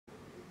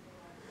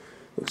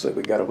Looks like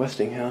we got a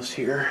Westinghouse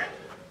here.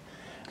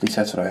 At least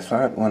that's what I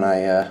thought when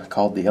I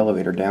called the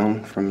elevator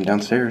down from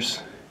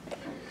downstairs.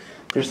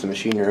 There's the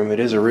machine room.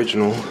 It is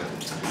original.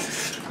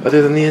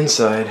 Other than the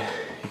inside,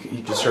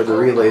 you just heard the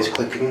relays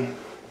clicking.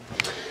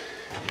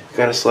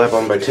 Got a slab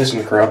on by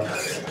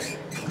ThyssenKrupp.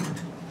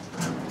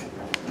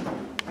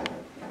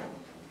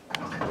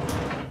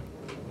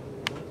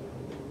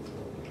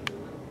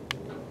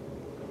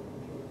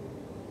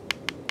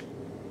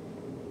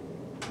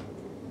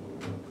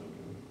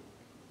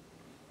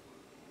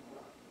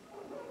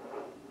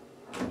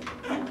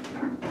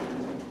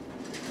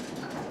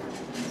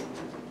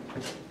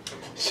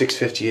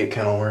 $6.50 at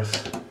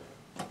Kenilworth.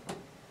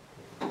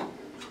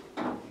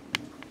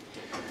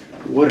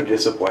 What a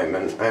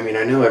disappointment. I mean,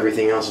 I know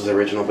everything else is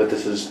original, but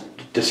this is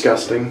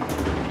disgusting.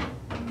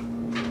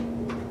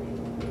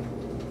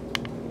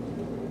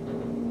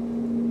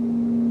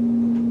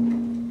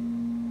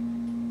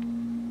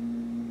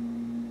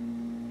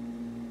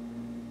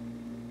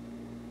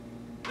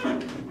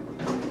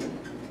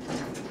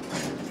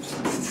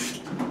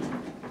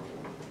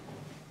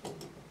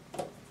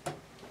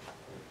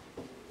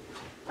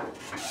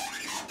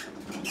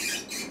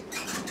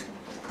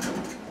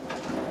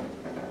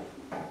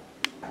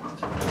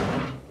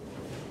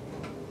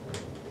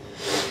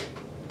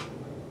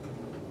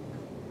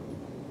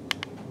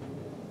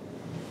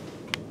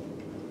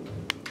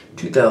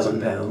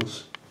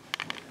 £2,000.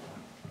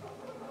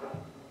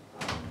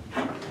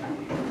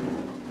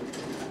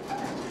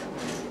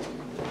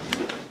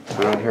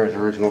 Around here is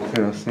original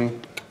too, see?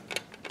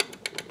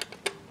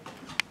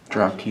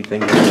 Drop key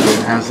thing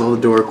has all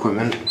the door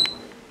equipment.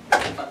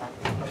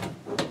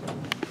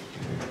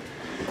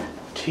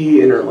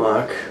 T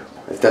interlock,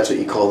 if that's what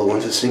you call the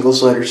ones with single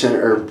slider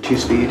center or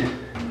 2-speed.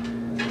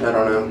 I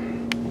don't know.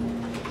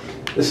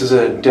 This is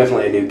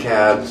definitely a new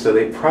cab, so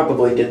they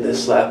probably did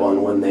this slap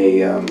on when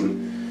they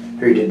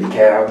redid the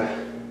cab.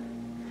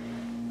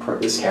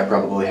 This cab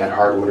probably had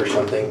hardwood or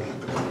something.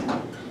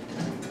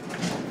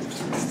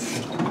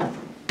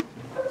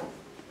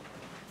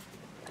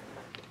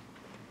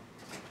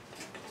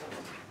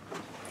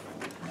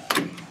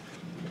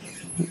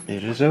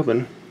 It is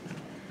open.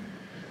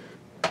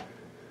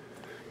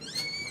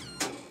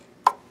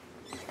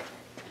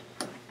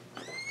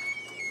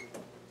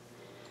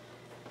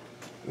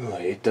 Oh,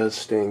 it does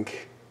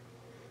stink.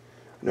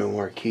 No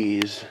more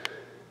keys.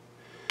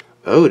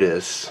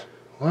 Otis?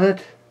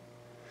 What?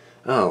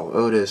 Oh,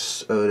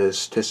 Otis,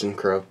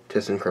 ThyssenKrupp.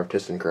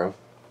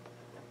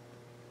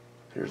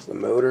 There's the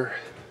motor.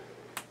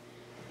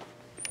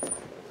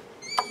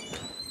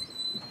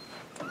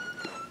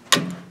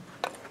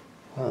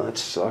 Well, that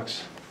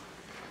sucks.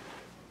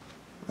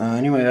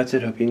 Anyway, that's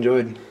it. Hope you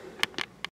enjoyed.